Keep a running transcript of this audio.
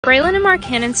Braylon and Mark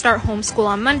Hannon start homeschool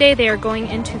on Monday. They are going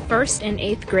into 1st and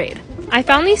 8th grade. I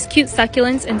found these cute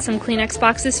succulents in some Kleenex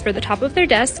boxes for the top of their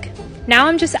desk. Now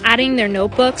I'm just adding their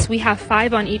notebooks. We have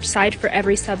 5 on each side for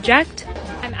every subject.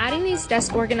 I'm adding these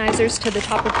desk organizers to the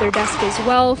top of their desk as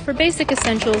well for basic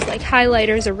essentials like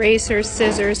highlighters, erasers,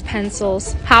 scissors,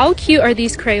 pencils. How cute are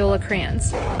these Crayola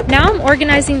crayons? Now I'm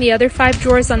organizing the other 5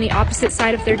 drawers on the opposite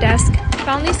side of their desk. I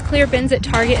found these clear bins at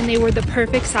Target and they were the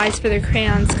perfect size for their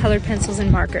crayons, colored pencils,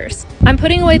 and markers. I'm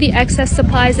putting away the excess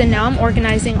supplies and now I'm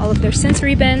organizing all of their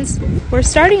sensory bins. We're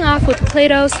starting off with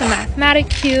Play-Doh, some mathematic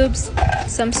cubes,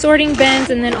 some sorting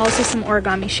bins, and then also some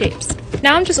origami shapes.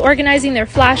 Now I'm just organizing their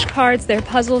flashcards, their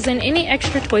puzzles, and any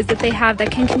extra toys that they have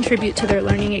that can contribute to their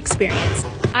learning experience.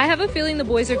 I have a feeling the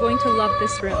boys are going to love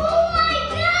this room.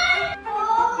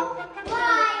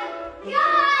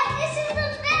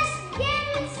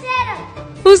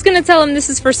 Who's gonna tell them this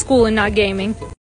is for school and not gaming?